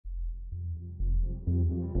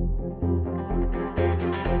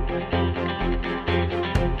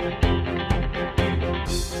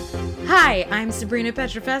Hi, I'm Sabrina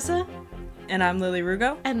Petrofessa. And I'm Lily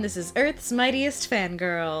Rugo. And this is Earth's Mightiest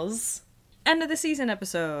Fangirls. End of the season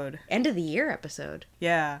episode. End of the year episode.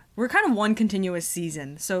 Yeah. We're kind of one continuous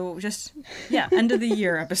season, so just, end of the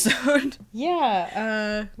year episode.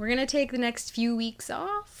 Yeah, we're gonna take the next few weeks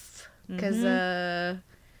off, because,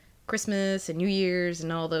 Christmas and New Year's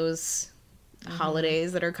and all those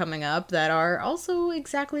holidays that are coming up that are also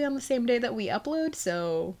exactly on the same day that we upload,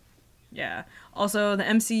 so... Yeah. Also, the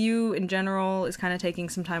MCU in general is kind of taking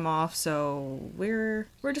some time off, so we're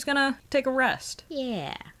just gonna take a rest.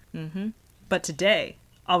 Yeah. But today,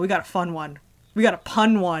 we got a fun one. We got a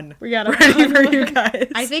pun one. We got a ready pun for one. you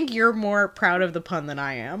guys. I think you're more proud of the pun than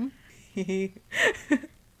I am.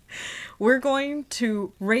 We're going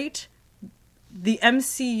to rate the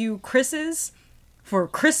MCU Chris's for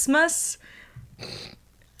Christmas.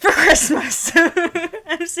 For Christmas.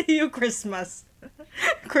 MCU Christmas.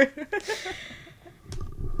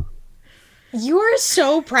 You are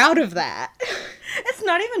so proud of that. It's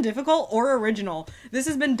not even difficult or original. This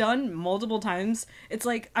has been done multiple times. It's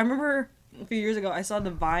like, I remember a few years ago, I saw the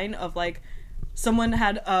Vine of like, someone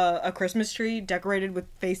had a Christmas tree decorated with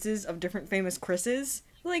faces of different famous Chris's.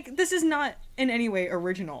 Like, this is not in any way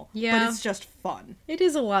original. Yeah. But it's just fun. It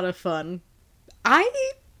is a lot of fun. I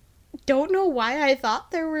don't know why I thought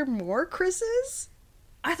there were more Chris's.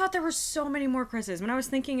 I thought there were so many more Chris's. When I was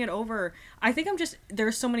thinking it over, I think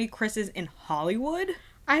there's so many Chris's in Hollywood.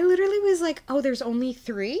 I literally was like, oh, there's only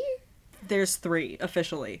 3? There's 3,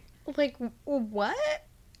 officially. Like, what?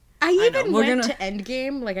 I even We're went gonna... to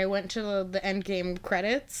Endgame. Like, I went to the Endgame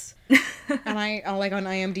credits. And I, like, on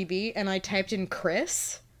IMDb, and I typed in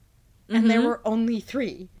Chris. And there were only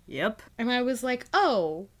 3. Yep. And I was like,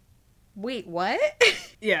 oh, wait, what?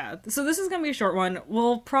 Yeah, so this is gonna be a short one.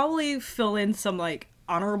 We'll probably fill in some, like,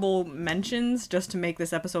 honorable mentions just to make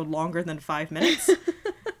this episode longer than 5 minutes.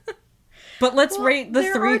 But let's rate the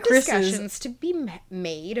 3 Chris's. There are discussions to be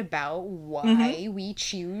made about why we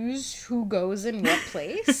choose who goes in what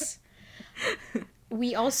place.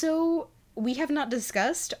 We have not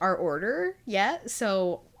discussed our order yet,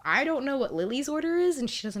 so I don't know what Lily's order is, and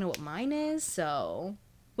she doesn't know what mine is, so...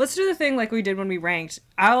 Let's do the thing like we did when we ranked.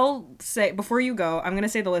 I'll say, before you go, I'm gonna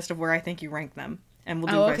say the list of where I think you rank them, and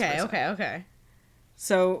we'll do vice versa. Okay.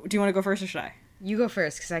 So, do you want to go first or should I? You go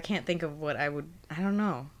first, because I can't think of what I would... I don't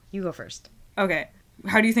know. You go first. Okay.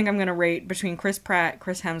 How do you think I'm going to rate between Chris Pratt,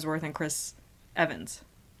 Chris Hemsworth, and Chris Evans?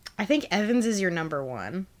 I think Evans is your number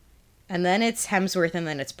 1. And then it's Hemsworth, and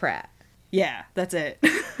then it's Pratt. Yeah, that's it.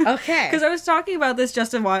 Okay. Because I was talking about this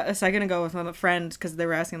just a second ago with my friends, because they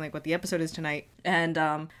were asking, like, what the episode is tonight. And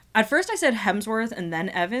at first I said Hemsworth and then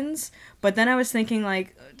Evans, but then I was thinking,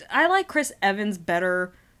 like, I like Chris Evans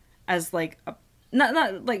better as, like,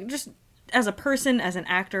 not like, just as a person, as an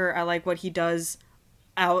actor. I like what he does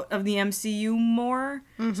out of the MCU more.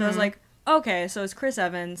 So I was like, okay, so it's Chris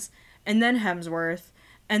Evans, and then Hemsworth,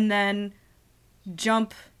 and then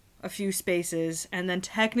jump a few spaces, and then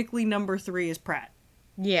technically number 3 is Pratt.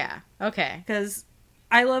 Yeah, okay. Because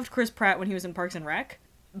I loved Chris Pratt when he was in Parks and Rec,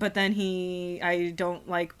 but then I don't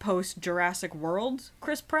like post-Jurassic World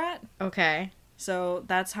Chris Pratt. Okay. So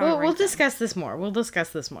that's how we'll discuss this more. We'll discuss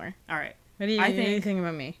this more. All right. What do you think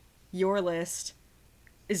about me? Your list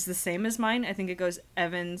is the same as mine. I think it goes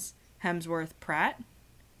Evans, Hemsworth, Pratt.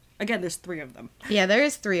 Again, there's 3 of them. Yeah, there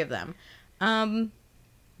is 3 of them.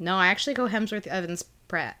 No, I actually go Hemsworth, Evans,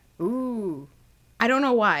 Pratt. Ooh. I don't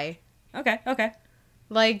know why. Okay.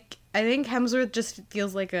 Like, I think Hemsworth just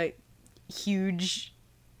feels like a huge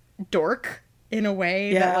dork in a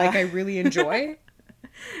way that, like, I really enjoy.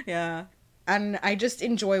 Yeah. And I just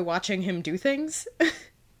enjoy watching him do things.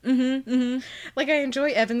 Like, I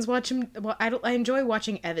enjoy I enjoy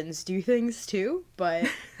watching Evans do things too, but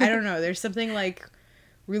I don't know, there's something like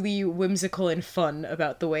really whimsical and fun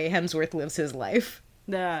about the way Hemsworth lives his life.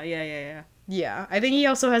 Yeah, I think he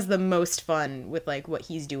also has the most fun with, like, what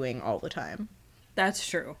he's doing all the time. That's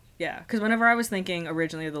true. Yeah, because whenever I was thinking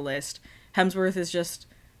originally of the list, Hemsworth is just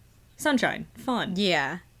sunshine, fun.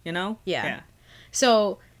 Yeah. You know? Yeah.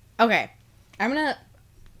 So, okay,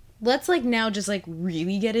 let's, like, now just, like,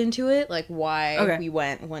 really get into it, like, why we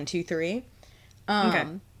went 1, 2, 3. Okay.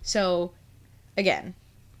 So, again,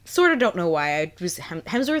 sort of don't know why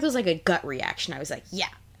Hemsworth was, like, a gut reaction. I was like, yeah,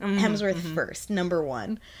 Hemsworth first, number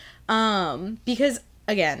 1. Because,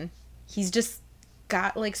 again, he's just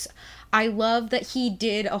got, like... I love that he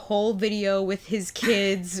did a whole video with his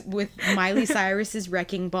kids with Miley Cyrus's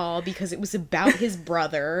Wrecking Ball because it was about his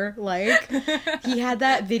brother. Like, he had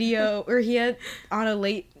that video, or he had on a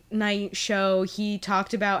late night show, he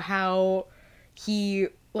talked about how he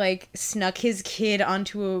like snuck his kid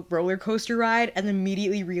onto a roller coaster ride and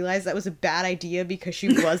immediately realized that was a bad idea because she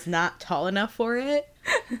was not tall enough for it.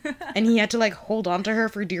 And he had to like hold on to her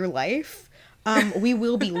for dear life. We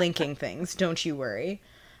will be linking things, don't you worry.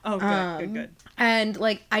 Oh, good, good. And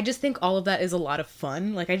like I just think all of that is a lot of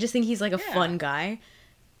fun. Like I just think he's like a fun guy.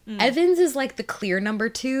 Evans is like the clear number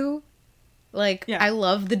 2. Like, I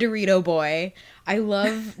love the Dorito boy. I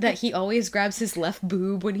love that he always grabs his left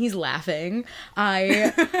boob when he's laughing.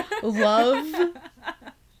 I love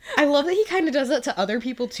that he kind of does that to other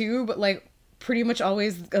people too, but like pretty much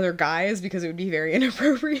always other guys because it would be very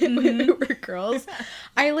inappropriate when it were girls.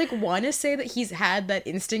 I like want to say that he's had that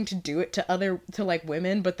instinct to do it to like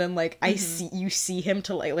women, but then like you see him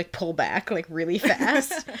to like pull back like really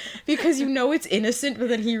fast because you know it's innocent, but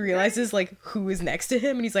then he realizes like who is next to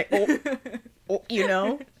him and he's like, oh, you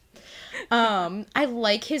know. I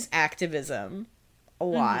like his activism a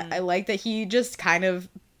lot. I like that he just kind of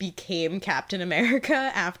became Captain America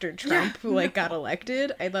after Trump like got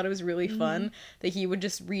elected. I thought it was really fun that he would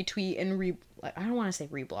just retweet and I don't want to say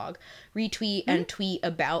retweet and tweet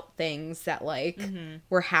about things that like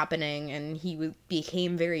were happening, and he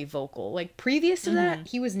became very vocal. Like previous to that,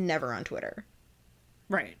 he was never on Twitter.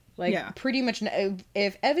 Right. Like pretty much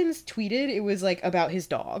if Evans tweeted, it was like about his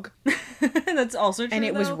dog. That's also true. And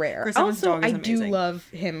it was rare. Chris Evans' Also, dog is I do amazing. love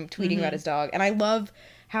him tweeting about his dog, and I love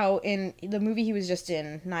how in the movie he was just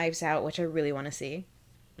in, Knives Out, which I really want to see,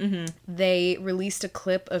 they released a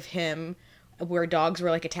clip of him where dogs were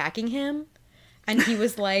like attacking him, and he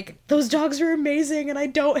was like, those dogs are amazing and I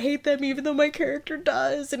don't hate them even though my character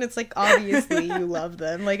does. And it's like, obviously you love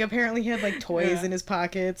them. Like apparently he had like toys in his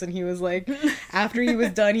pockets, and he was like, after he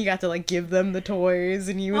was done he got to like give them the toys,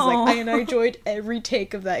 and he was like, and I enjoyed every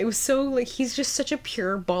take of that. It was so like, he's just such a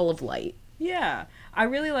pure ball of light. Yeah. I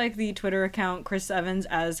really like the Twitter account Chris Evans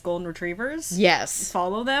as Golden Retrievers. Yes.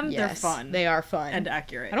 Follow them. Yes. They're fun. They are fun. And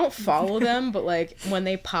accurate. I don't follow them, but like when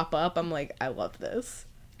they pop up, I'm like, I love this.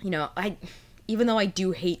 You know, even though I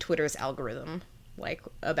do hate Twitter's algorithm, like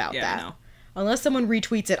about that. I know. Unless someone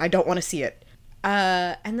retweets it, I don't want to see it.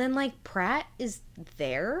 And then like Pratt is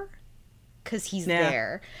there because he's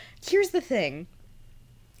there. Here's the thing.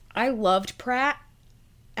 I loved Pratt,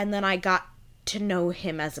 and then I got to know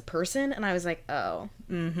him as a person, and I was like, oh.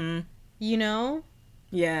 You know?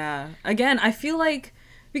 Yeah. Again, I feel like,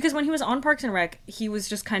 because when he was on Parks and Rec, he was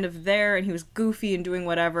just kind of there, and he was goofy and doing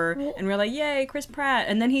whatever, and we are like, yay, Chris Pratt.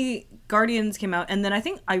 And then Guardians came out, and then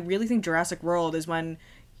I really think Jurassic World is when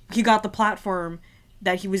he got the platform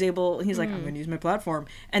that he's like, I'm gonna use my platform.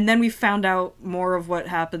 And then we found out more of what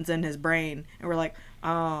happens in his brain, and we're like,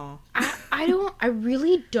 oh. I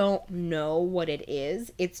really don't know what it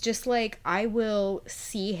is. It's just like, I will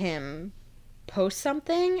see him post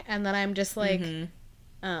something, and then I'm just like,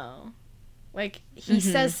 oh. Like, he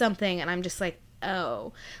says something, and I'm just like,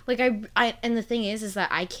 oh. Like, I and the thing is that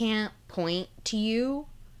I can't point to you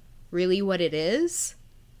really what it is.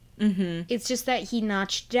 It's just that he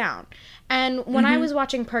notched down. And when I was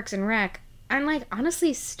watching Parks and Rec, I'm like,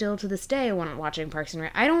 honestly, still to this day, when I'm watching Parks and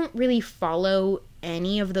Rec, I don't really follow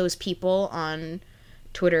any of those people on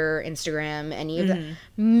Twitter, Instagram, any of that.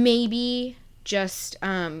 Maybe just,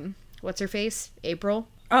 what's her face? April?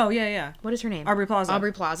 Oh, yeah. What is her name? Aubrey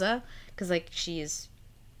Plaza. Because, like, she is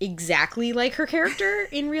exactly like her character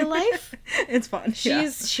in real life. It's fun. She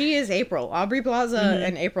is April. Aubrey Plaza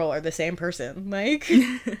and April are the same person. Like,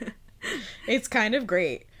 it's kind of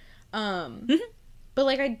great. But,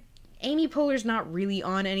 like, Amy Poehler's not really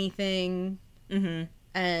on anything.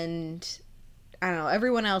 And I don't know,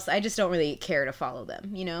 everyone else, I just don't really care to follow them,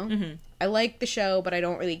 you know? I like the show, but I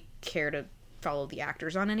don't really care to follow the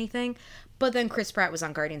actors on anything. But then Chris Pratt was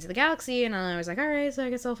on Guardians of the Galaxy, and I was like, alright, so I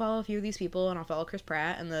guess I'll follow a few of these people, and I'll follow Chris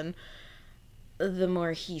Pratt. And then the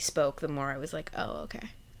more he spoke, the more I was like, oh, okay.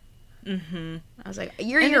 I was like,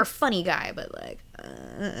 you're a funny guy, but like,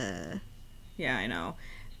 Yeah, I know.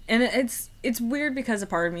 And it's weird because a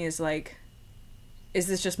part of me is like, is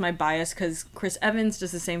this just my bias? Because Chris Evans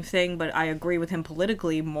does the same thing, but I agree with him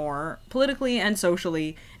politically and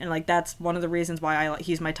socially, and like that's one of the reasons why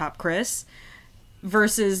he's my top Chris.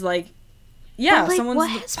 Versus like, yeah, like,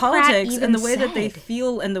 someone's politics and the way that they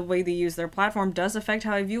feel and the way they use their platform does affect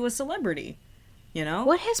how I view a celebrity. You know?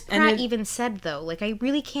 What has Pratt even said though? Like, I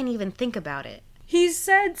really can't even think about it. He's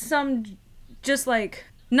said some just like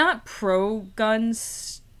not pro-gun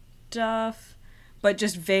stuff, but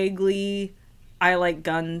just vaguely I like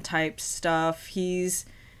gun type stuff. He's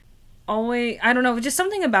always, I don't know, just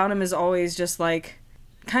something about him is always just like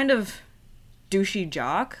kind of douchey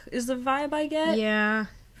jock is the vibe I get. Yeah.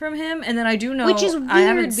 From him. And then I do know, which is I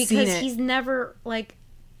haven't weird seen because it. he's never like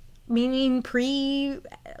meaning pre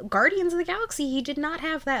Guardians of the Galaxy, he did not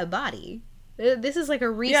have that body. This is like a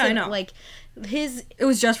recent, I know. like, his It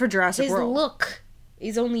was just for Jurassic his World. look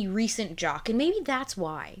is only recent jock, and maybe that's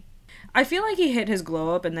why. I feel like he hit his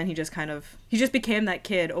glow up, and then he just became that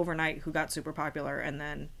kid overnight who got super popular, and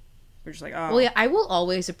then we're just like, oh. Well, yeah, I will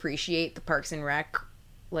always appreciate the Parks and Rec,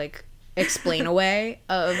 like, explain away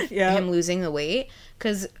of him losing the weight,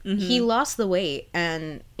 because he lost the weight,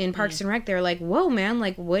 and in Parks and Rec, they're like, whoa, man,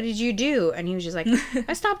 like, what did you do? And he was just like,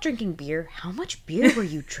 I stopped drinking beer. How much beer were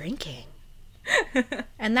you drinking?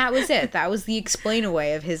 And that was it. That was the explain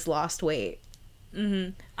away of his lost weight.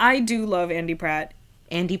 I do love Andy Pratt.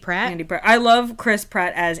 Andy Pratt? I love Chris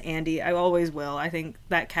Pratt as Andy. I always will. I think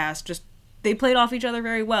that cast they played off each other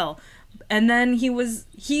very well. And then he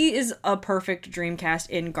is a perfect dream cast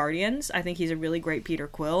in Guardians. I think he's a really great Peter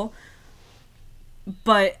Quill.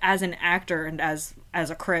 But as an actor and as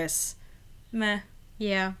a Chris, meh.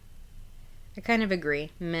 Yeah. I kind of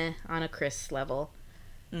agree. Meh on a Chris level.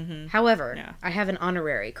 However, I have an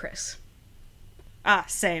honorary Chris. Ah,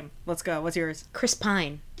 same. Let's go. What's yours? Chris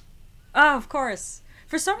Pine. Oh, of course.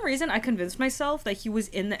 For some reason, I convinced myself that he was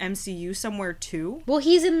in the MCU somewhere too. Well,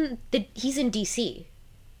 he's in DC.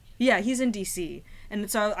 Yeah, he's in DC. And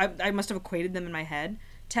so I must have equated them in my head.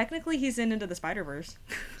 Technically, he's in Into the Spider-Verse.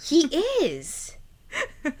 He is.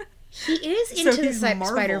 He is into the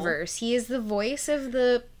Marvel. Spider-Verse. He is the voice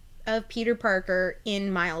of Peter Parker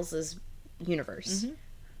in Miles's universe.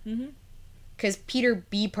 Because Peter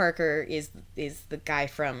B. Parker is the guy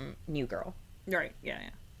from New Girl. Right, yeah.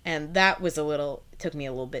 And that was took me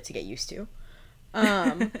a little bit to get used to.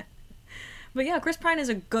 But yeah, Chris Pine is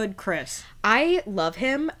a good Chris. I love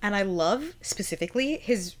him, and I love specifically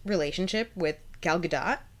his relationship with Gal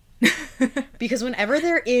Gadot. Because whenever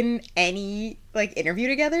they're in any, like, interview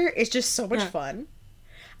together, it's just so much fun.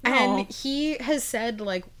 And he has said,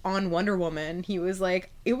 like, on Wonder Woman, he was like,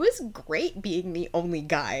 it was great being the only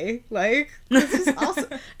guy. Like, this is awesome.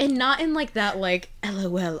 And not in, like, that, like,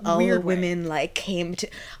 LOL, all Weird the women, like, came to...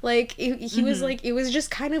 Like, he was like, it was just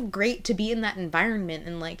kind of great to be in that environment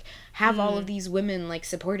and, like, have all of these women, like,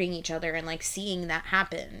 supporting each other and, like, seeing that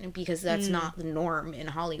happen. Because that's not the norm in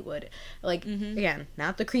Hollywood. Like, again,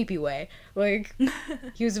 not the creepy way. Like,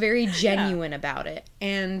 he was very genuine about it.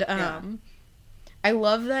 And, I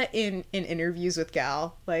love that in interviews with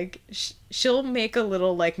Gal, like, she'll make a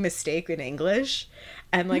little, like, mistake in English,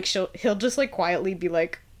 and, like, he'll just, like, quietly be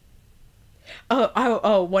like,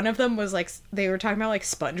 one of them was, like, they were talking about, like,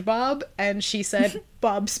 SpongeBob, and she said,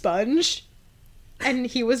 Bob Sponge, and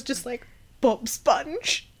he was just like, Bob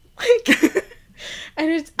Sponge, like,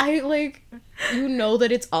 and you know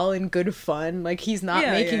that it's all in good fun, like, he's not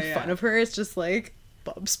making fun of her, it's just, like,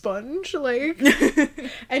 Bob Sponge, like,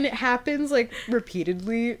 and it happens, like,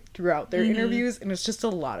 repeatedly throughout their interviews, and it's just a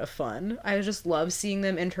lot of fun. I just love seeing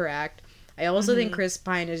them interact. I also think Chris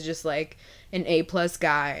Pine is just, like, an A+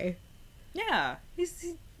 guy. Yeah, he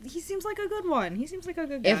seems like a good one. He seems like a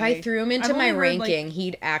good guy. If I threw him into my ranking,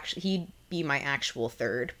 he'd be my actual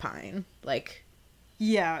third Pine. Like,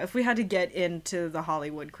 yeah, if we had to get into the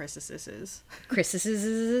Hollywood Chris's.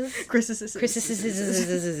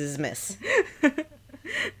 Miss.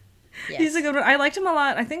 Yes. He's a good one. I liked him a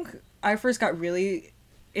lot. I think I first got really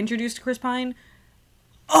introduced to Chris Pine.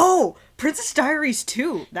 Oh, Princess Diaries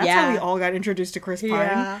 2. That's how we all got introduced to Chris Pine.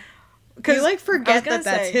 Yeah. Because you, like, forget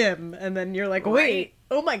that's him, and then you're like, wait,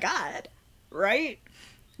 oh my god. Right?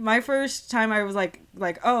 My first time I was like,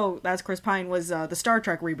 oh, that's Chris Pine was the Star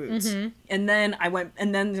Trek reboots. And then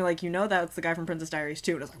they're like, that's the guy from Princess Diaries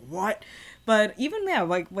 2. And I was like, what? But even,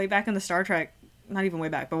 like, way back in the Star Trek, not even way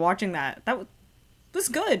back, but watching that was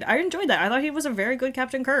good. I enjoyed that. I thought he was a very good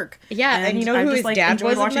Captain Kirk. Yeah, and you know who his dad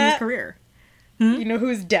was watching in that? His career. You know who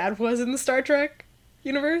his dad was in the Star Trek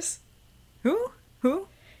universe? Who?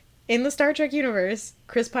 In the Star Trek universe,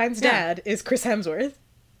 Chris Pine's dad is Chris Hemsworth.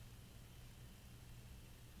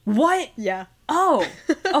 What? Yeah. Oh.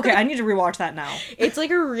 Okay, I need to rewatch that now. It's like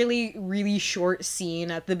a really, really short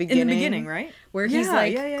scene at the beginning. In the beginning, right? Where he's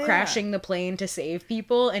crashing the plane to save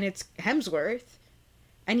people, and it's Hemsworth.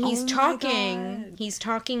 And he's he's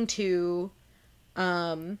talking to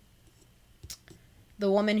the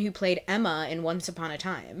woman who played Emma in Once Upon a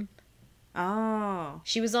Time. Oh.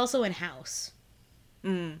 She was also in House.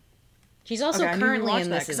 She's also currently in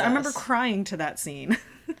This Is Us. I remember crying to that scene.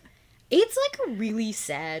 It's like a really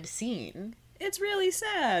sad scene. It's really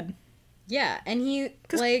sad. Yeah, and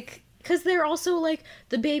because they're also, like,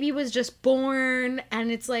 the baby was just born,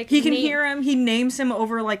 and it's like... He can hear him, he names him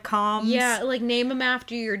over, like, comms. Yeah, like, name him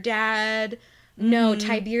after your dad. No,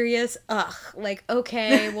 Tiberius, ugh. Like,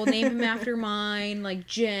 okay, we'll name him after mine, like,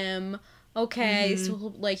 Jim. okay,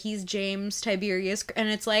 so like he's James Tiberius, and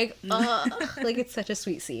it's like, like it's such a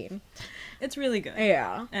sweet scene. It's really good.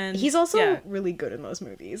 Yeah, And he's also really good in those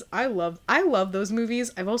movies. I love those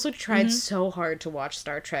movies. I've also tried so hard to watch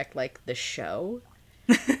Star Trek, like the show,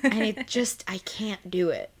 and it just, I can't do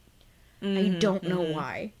it. I don't know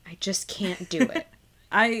why. I just can't do it.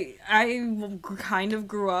 I kind of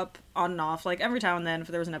grew up on and off, like every now and then if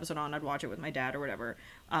there was an episode on, I'd watch it with my dad or whatever.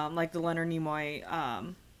 Like the Leonard Nimoy,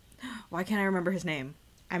 why can't I remember his name?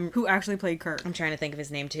 Who actually played Kirk? I'm trying to think of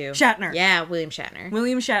his name too. Shatner. Yeah, William Shatner.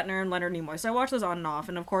 William Shatner and Leonard Nimoy. So I watched those on and off,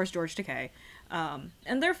 and of course George Takei.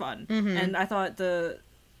 And they're fun. And I thought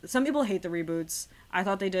some people hate the reboots. I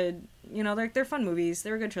thought they did, they're fun movies.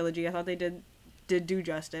 They're a good trilogy. I thought they did do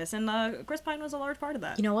justice, and Chris Pine was a large part of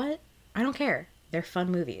that. You know what? I don't care. They're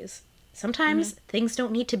fun movies. Sometimes things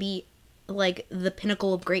don't need to be like the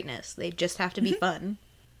pinnacle of greatness. They just have to be fun.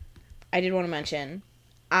 I did want to mention,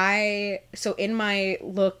 so in my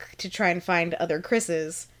look to try and find other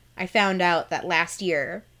Chris's, I found out that last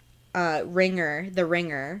year, The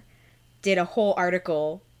Ringer, did a whole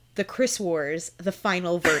article, The Chris Wars, The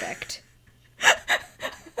Final Verdict.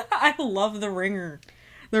 I love The Ringer.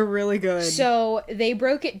 They're really good. So they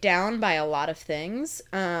broke it down by a lot of things.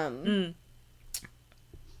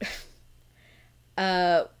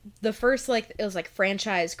 The first, like, it was like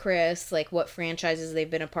franchise Chris, like what franchises they've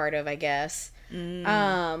been a part of, I guess.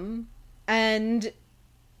 And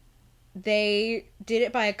they did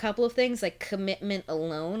it by a couple of things, like commitment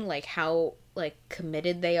alone, like how like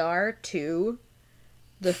committed they are to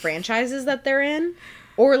the franchises that they're in,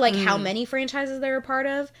 or like how many franchises they're a part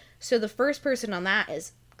of. So the first person on that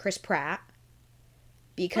is Chris Pratt,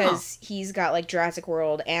 because he's got like Jurassic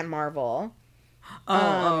World and Marvel.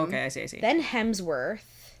 Okay, I see. Then Hemsworth,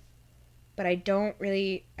 but I don't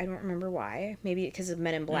remember why. Maybe because of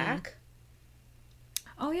Men in Black.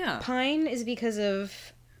 Oh yeah. Pine is because of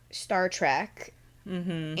Star Trek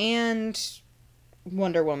and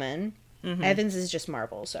Wonder Woman. Evans is just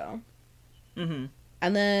Marvel, so. And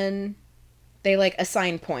then they like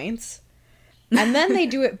assign points. And then they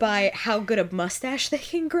do it by how good a mustache they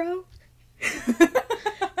can grow.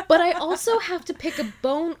 But I also have to pick a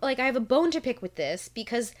bone, like I have a bone to pick with this,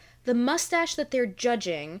 because the mustache that they're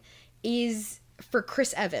judging is, for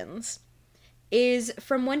Chris Evans, is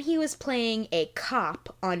from when he was playing a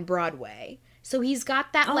cop on Broadway. So he's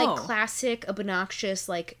got that like classic, obnoxious,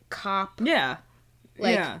 like cop,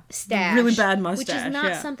 stash. Really bad mustache. Which is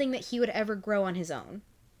not something that he would ever grow on his own.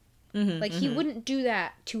 He wouldn't do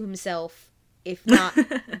that to himself if not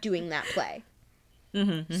doing that play.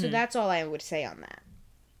 So that's all I would say on that.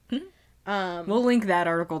 We'll link that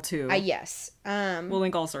article too. Yes. We'll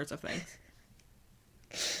link all sorts of things.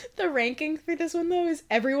 The ranking for this one, though, is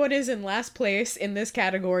everyone is in last place in this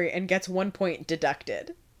category and gets 1 point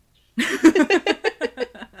deducted.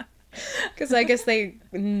 Because I guess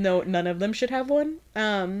none of them should have one.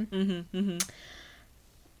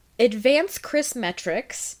 Advanced Chris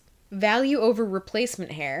metrics, value over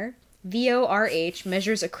replacement hair. VORH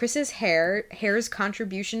measures a Chris's hair's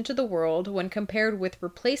contribution to the world when compared with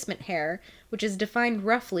replacement hair, which is defined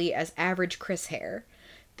roughly as average Chris hair.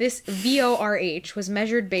 This VORH was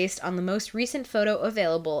measured based on the most recent photo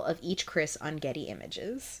available of each Chris on Getty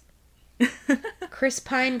Images. Chris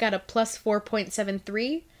Pine got a plus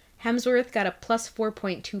 4.73, Hemsworth got a plus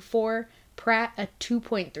 4.24, Pratt a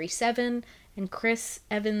 2.37, and Chris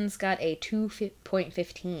Evans got a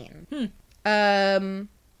 2.15.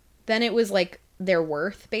 Then it was like their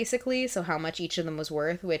worth, basically, so how much each of them was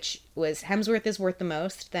worth, which was Hemsworth is worth the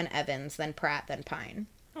most, then Evans, then Pratt, then Pine.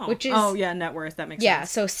 Oh, which is, net worth, that makes sense. Yeah,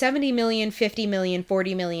 so 70 million, 50 million,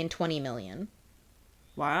 40 million, 20 million.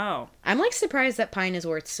 Wow. I'm like surprised that Pine is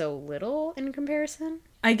worth so little in comparison.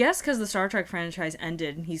 I guess because the Star Trek franchise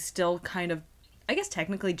ended, and he's still kind of, I guess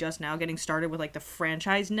technically just now getting started with like the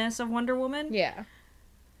franchise-ness of Wonder Woman. Yeah.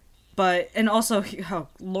 But, and also, oh,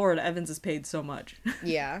 Lord, Evans is paid so much.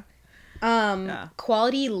 Yeah.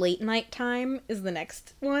 Quality late night time is the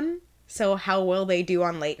next one. So how will they do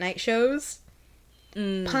on late night shows?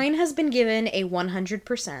 Pine has been given a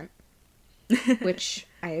 100%, which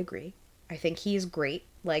I agree. I think he's great.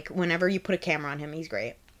 Like, whenever you put a camera on him, he's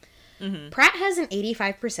great. Pratt has an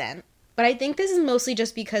 85%, but I think this is mostly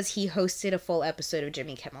just because he hosted a full episode of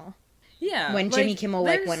Jimmy Kimmel. Yeah. When Jimmy Kimmel,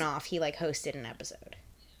 like, went off, he, like, hosted an episode.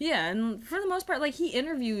 Yeah, and for the most part, like, he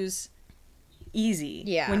interviews easy.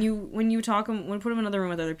 Yeah. When you talk him, when you put him in another room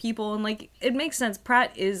with other people, and, like, it makes sense.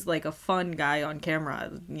 Pratt is, like, a fun guy on camera,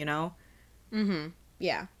 you know?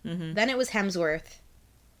 Yeah. Then it was Hemsworth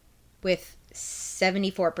with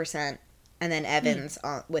 74%, and then Evans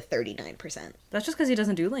with 39%. That's just because he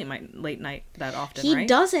doesn't do late night that often, He right?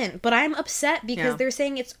 doesn't, but I'm upset because Yeah. they're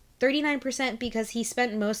saying it's 39% because he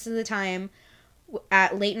spent most of the time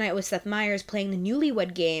at Late Night with Seth Meyers playing the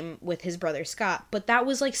Newlywed Game with his brother Scott, but that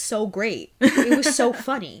was like so great. It was so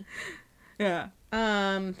funny. Yeah.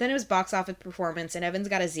 Then it was box office performance, and Evans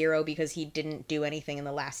got a 0 because he didn't do anything in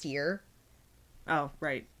the last year. Oh,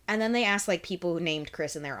 right. And then they asked like people who named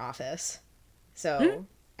Chris in their office. So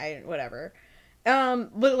whatever.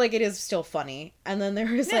 But like it is still funny. And then there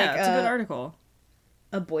was like it's a good article.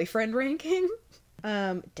 a boyfriend ranking.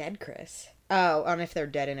 Dead Chris. Oh, on if they're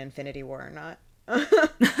dead in Infinity War or not.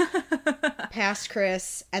 Past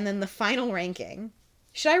Chris, and then the final ranking.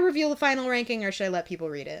 Should I reveal the final ranking or should I let people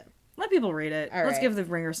read it? Let people read it. All Let's right. give the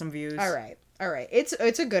Ringer some views. All right.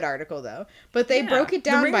 It's a good article though. But they Yeah, broke it The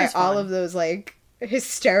down by Ringer's all fun. of those like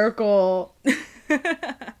hysterical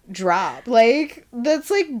drop. Like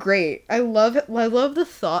that's like great. I love the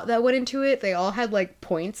thought that went into it. They all had like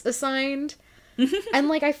points assigned. And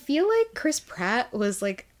like I feel like Chris Pratt was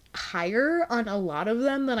like higher on a lot of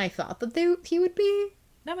them than I thought that he would be.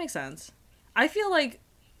 That makes sense. I feel like,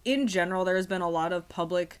 in general, there's been a lot of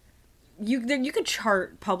public... You could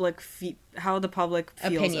chart how the public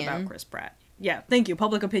feels Opinion. about Chris Pratt. Yeah, thank you.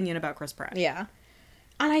 Public opinion about Chris Pratt. Yeah.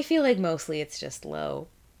 And I feel like mostly it's just low.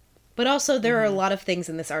 But also there are a lot of things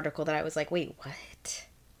in this article that I was like, wait, what?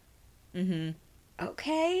 Mm-hmm.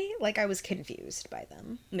 Okay. Like I was confused by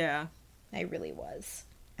them. Yeah. I really was.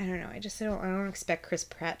 I don't know. I don't expect Chris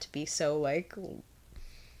Pratt to be so like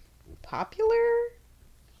popular.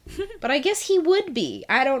 But I guess he would be.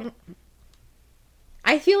 I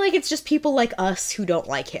feel like it's just people like us who don't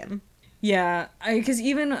like him. Yeah, because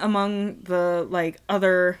even among the, like,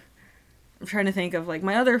 other... I'm trying to think of, like,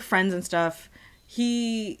 my other friends and stuff,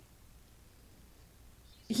 he's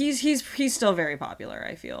still very popular,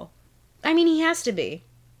 I feel. I mean, he has to be.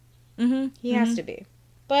 Mm-hmm. He has to be.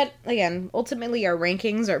 But, again, ultimately our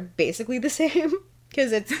rankings are basically the same.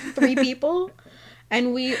 Because it's 3 people.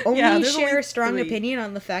 And we only there's share only a strong 3. opinion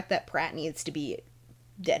on the fact that Pratt needs to be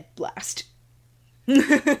dead last.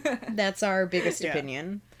 That's our biggest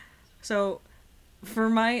opinion. So, for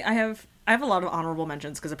I have a lot of honorable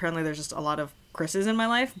mentions, because apparently there's just a lot of Chris's in my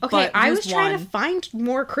life. Okay, but I was here's trying one. to find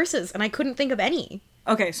more Chris's, and I couldn't think of any.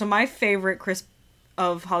 Okay, so my favorite Chris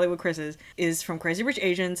of Hollywood Chris's is from Crazy Rich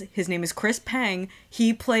Asians. His name is Chris Pang.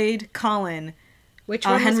 He played Colin. Which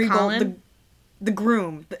one Henry was Colin? Gold, the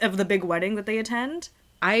groom of the big wedding that they attend.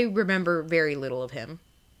 I remember very little of him.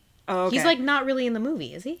 Oh, okay. He's like not really in the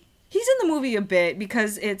movie, is he? He's in the movie a bit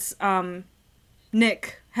because it's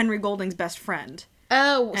Nick, Henry Golding's best friend.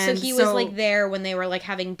 Oh, And so he was so- like there when they were like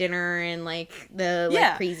having dinner and like the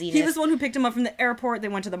like craziness. He was the one who picked him up from the airport. They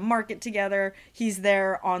went to the market together. He's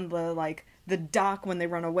there on the dock when they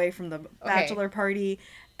run away from the bachelor party.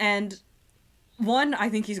 And one, I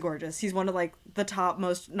think he's gorgeous. He's one of like the top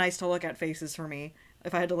most nice to look at faces for me,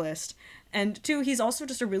 if I had to list. And 2, he's also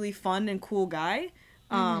just a really fun and cool guy.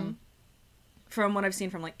 From what I've seen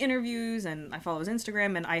from like interviews, and I follow his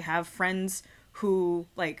Instagram, and I have friends who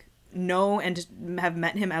like know and have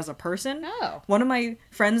met him as a person. Oh. One of my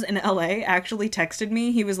friends in LA actually texted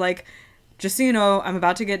me. He was like, just so you know, I'm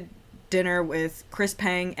about to get dinner with Chris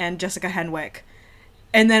Pang and Jessica Henwick.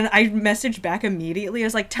 And then I messaged back immediately. I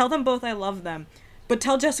was like, tell them both I love them. But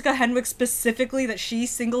tell Jessica Henwick specifically that she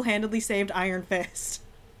single-handedly saved Iron Fist.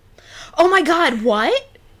 Oh my god, what?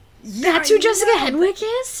 Yeah, That's who I Jessica know. Henwick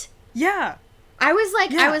is? Yeah. I was like,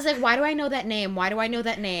 Yeah. why do I know that name? Why do I know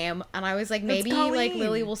that name? And I was like, maybe like Colleen.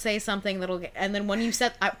 Lily will say something that'll get, and then when you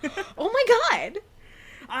said, oh my god.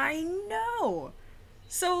 I know.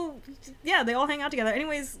 So, yeah, they all hang out together.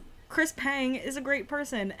 Anyways, Chris Pang is a great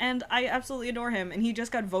person, and I absolutely adore him. And he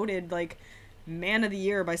just got voted, like, Man of the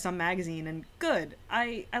Year by some magazine, and good.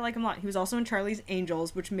 I like him a lot. He was also in Charlie's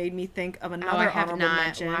Angels, which made me think of another I have honorable not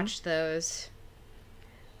mention. watched those.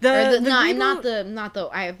 The not reboot- the.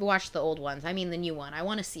 I've watched the old ones. I mean the new one. I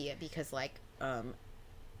want to see it because like,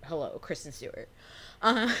 hello, Kristen Stewart.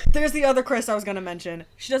 There's the other Chris I was gonna mention.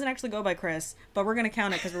 She doesn't actually go by Chris, but we're gonna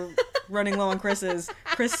count it because we're running low on Chris's.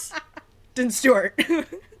 Kristen Stewart. I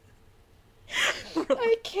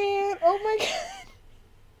can't. Oh my god.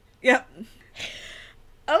 Yep.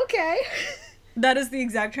 Okay. That is the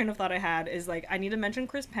exact train of thought I had, is like, I need to mention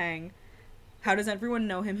Chris Pang. How does everyone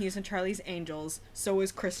know him? He's in Charlie's Angels. So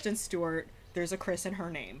is Kristen Stewart. There's a Chris in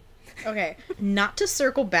her name. Okay. Not to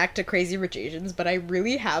circle back to Crazy Rich Asians, but I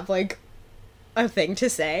really have like a thing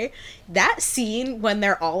to say. That scene when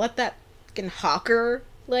they're all at that fucking hawker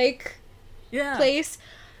like Yeah. place,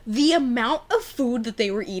 The amount of food that they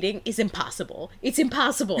were eating is impossible. It's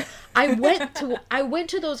impossible. I went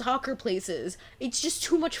to those hawker places. It's just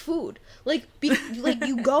too much food. Like like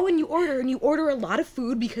you go and you order a lot of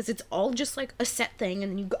food because it's all just like a set thing,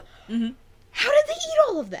 and then you go. Mm-hmm. How did they eat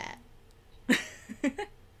all of that?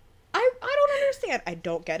 I don't understand. I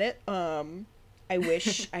don't get it. I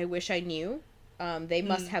wish I knew. They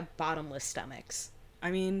must have bottomless stomachs. I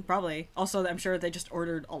mean, probably. Also, I'm sure they just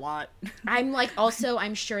ordered a lot.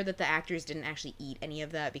 I'm sure that the actors didn't actually eat any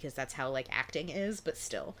of that because that's how, like, acting is, but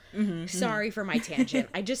still. Sorry for my tangent.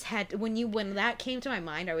 I just had, when that came to my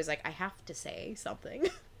mind, I was like, I have to say something.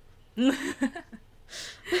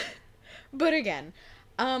 But again,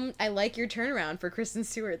 I like your turnaround for Kristen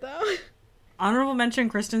Stewart, though. Honorable mention,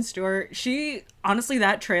 Kristen Stewart. She, honestly,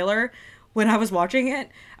 that trailer, when I was watching it,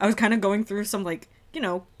 I was kind of going through some, like, you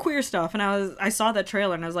know, queer stuff, and I saw that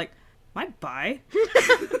trailer and I was like, am I bi?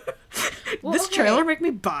 Well, this trailer make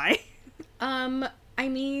me bi? I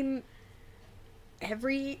mean,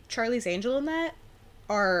 every Charlie's Angel in that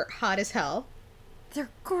are hot as hell. They're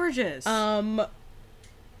gorgeous.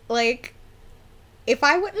 Like, if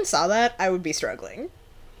I went and saw that, I would be struggling.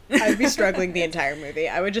 I would be struggling the entire movie.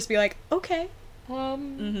 I would just be like, okay.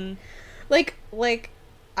 Like,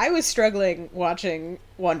 I was struggling watching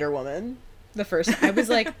Wonder Woman. The first, I was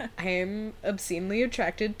like, I am obscenely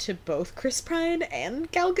attracted to both Chris Pine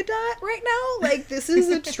and Gal Gadot right now. Like, this is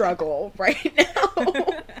a struggle right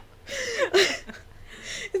now.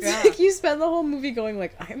 It's like you spend the whole movie going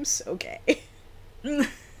like, I am so gay.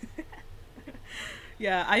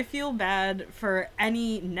 Yeah, I feel bad for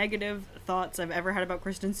any negative thoughts I've ever had about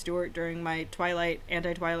Kristen Stewart during my Twilight,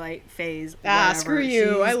 anti-Twilight phase. Screw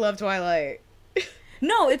you. I love Twilight.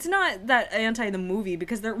 No, it's not that anti the movie,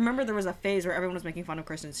 because remember there was a phase where everyone was making fun of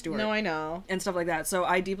Kristen Stewart. No, I know. And stuff like that. So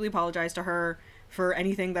I deeply apologize to her for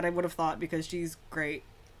anything that I would have thought, because she's great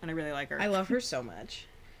and I really like her. I love her so much.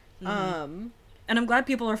 And I'm glad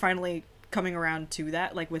people are finally coming around to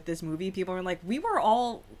that. Like with this movie, people are like, we were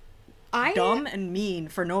all dumb and mean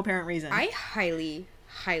for no apparent reason. I highly,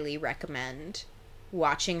 highly recommend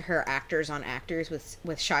watching her Actors on Actors with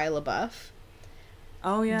Shia LaBeouf.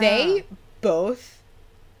 Oh yeah. They both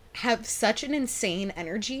have such an insane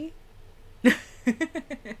energy.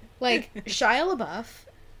 Like, Shia LaBeouf,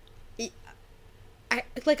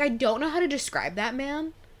 I don't know how to describe that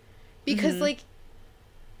man, because like,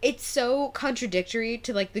 it's so contradictory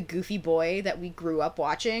to like the goofy boy that we grew up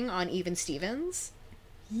watching on Even Stevens.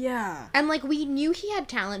 Yeah. And like, we knew he had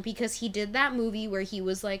talent because he did that movie where he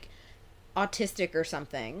was like autistic or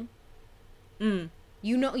something. Do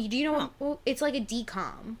you know well, it's like a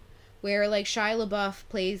DCOM where like Shia LaBeouf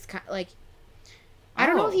plays like, I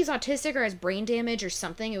don't know if he's autistic or has brain damage or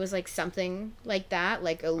something. It was like something like that,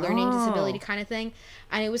 like a learning disability kind of thing.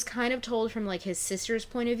 And it was kind of told from like his sister's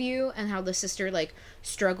point of view, and how the sister like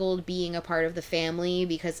struggled being a part of the family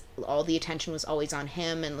because all the attention was always on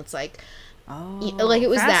him. And it's like, like it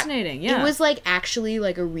was fascinating. It was like actually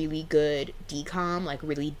like a really good DCOM, like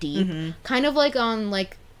really deep, kind of like on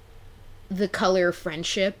like the Color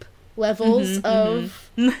Friendship levels of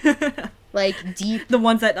like deep, the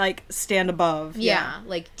ones that like stand above,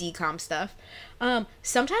 like DCOM stuff.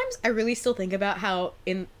 Sometimes I really still think about how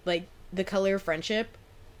in like the Color Friendship,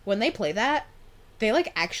 when they play that, they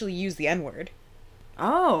like actually use the N-word.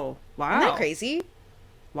 Oh wow, Isn't that crazy?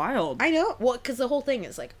 Wild. I know. Well, because the whole thing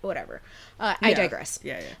is like whatever. I digress.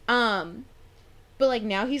 Yeah. But like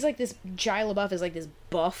now he's like this, Shia LaBeouf is like this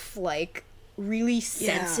buff, like really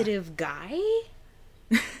sensitive guy.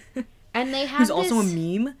 And they have Who's also a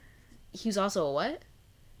meme. He's also a what?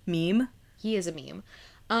 Meme. He is a meme.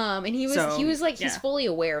 And he was like, he's fully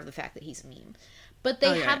aware of the fact that he's a meme. But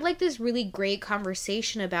they had like this really great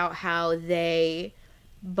conversation about how they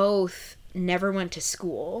both never went to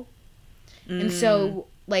school. And so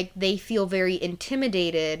like they feel very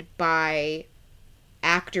intimidated by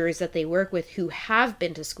actors that they work with who have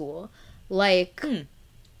been to school. Like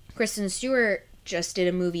Kristen Stewart just did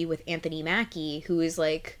a movie with Anthony Mackie, who is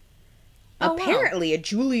like apparently a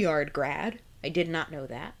Juilliard grad. I did not know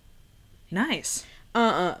that. Nice.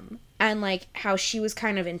 And like how she was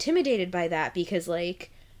kind of intimidated by that because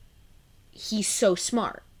like he's so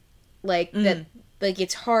smart. Like that, like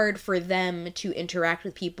it's hard for them to interact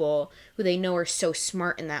with people who they know are so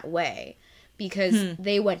smart in that way because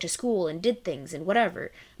they went to school and did things and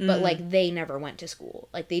whatever, but like they never went to school.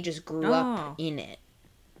 Like they just grew up in it.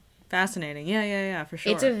 Fascinating. Yeah, for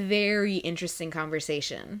sure. It's a very interesting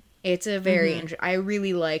conversation. It's a very I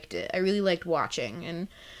really liked it. I really liked watching, and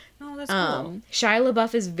that's cool. Shia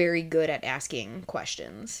LaBeouf is very good at asking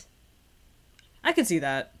questions. I could see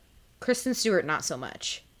that. Kristen Stewart, not so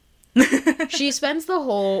much. She spends the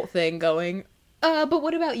whole thing going, but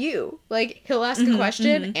what about you? Like, he'll ask a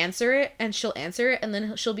question, answer it, and she'll answer it, and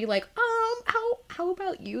then she'll be like, how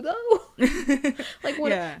about you, though? Like,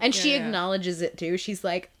 what? Yeah, and she acknowledges it, too. She's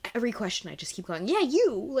like, every question I just keep going, yeah,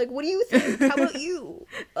 you. Like, what do you think? How about you?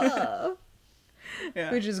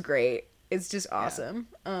 Which is great. It's just awesome.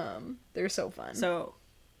 They're so fun. So,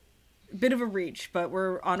 bit of a reach, but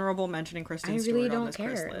we're honorable mentioning Kristen Stewart. I really don't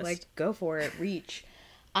care. Like, go for it. Reach.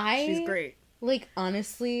 She's great. Like,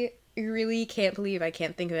 honestly, I really can't believe I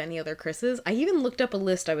can't think of any other Chris's. I even looked up a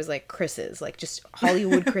list. I was like, Chris's. Like, just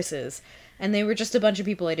Hollywood Chris's. And they were just a bunch of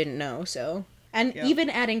people I didn't know, so. And even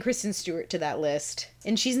adding Kristen Stewart to that list.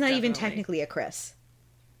 And she's not even technically a Chris.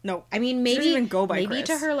 No. I mean, maybe, she doesn't even go by maybe Chris.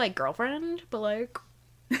 To her, like, girlfriend, but, like.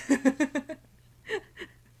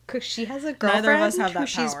 Because she has a girlfriend Neither of us have that who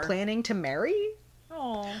she's power. planning to marry.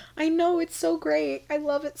 Oh, I know, it's so great. I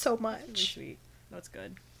love it so much. really sweet. That's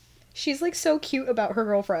good. She's, like, so cute about her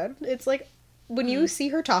girlfriend. It's, like, when you see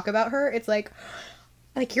her talk about her, it's, like,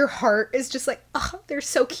 your heart is just, like, oh, they're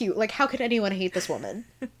so cute. Like, how could anyone hate this woman?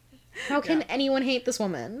 How can anyone hate this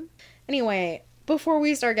woman? Anyway, before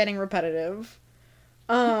we start getting repetitive,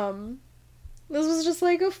 this was just,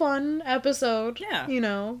 like, a fun episode. Yeah. You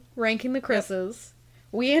know, ranking the Chris's.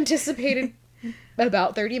 We anticipated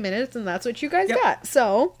about 30 minutes, and that's what you guys got.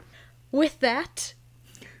 So, with that,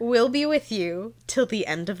 we'll be with you till the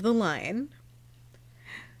end of the line.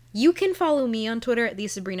 You can follow me on Twitter at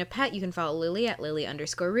TheSabrinaPet. You can follow Lily at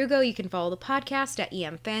Lily_Rugo. You can follow the podcast at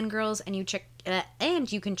EMFangirls. And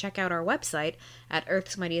you can check out our website at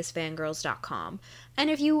earthsmightiestfangirls.com. And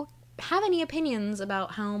if you have any opinions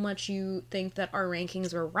about how much you think that our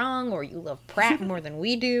rankings were wrong, or you love Pratt more than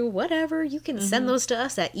we do, whatever, you can send those to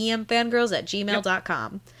us at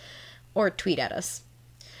emfangirls@gmail.com. Or tweet at us.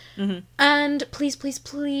 And please, please,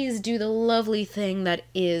 please do the lovely thing that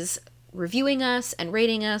is reviewing us and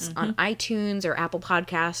rating us on iTunes or Apple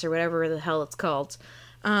Podcasts or whatever the hell it's called.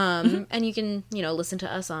 And you can, listen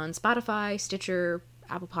to us on Spotify, Stitcher,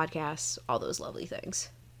 Apple Podcasts, all those lovely things.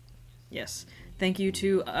 Yes. Thank you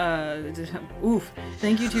to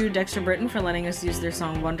Dexter Britton for letting us use their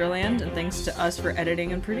song Wonderland, and thanks to us for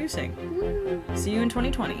editing and producing. See you in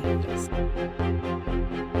 2020.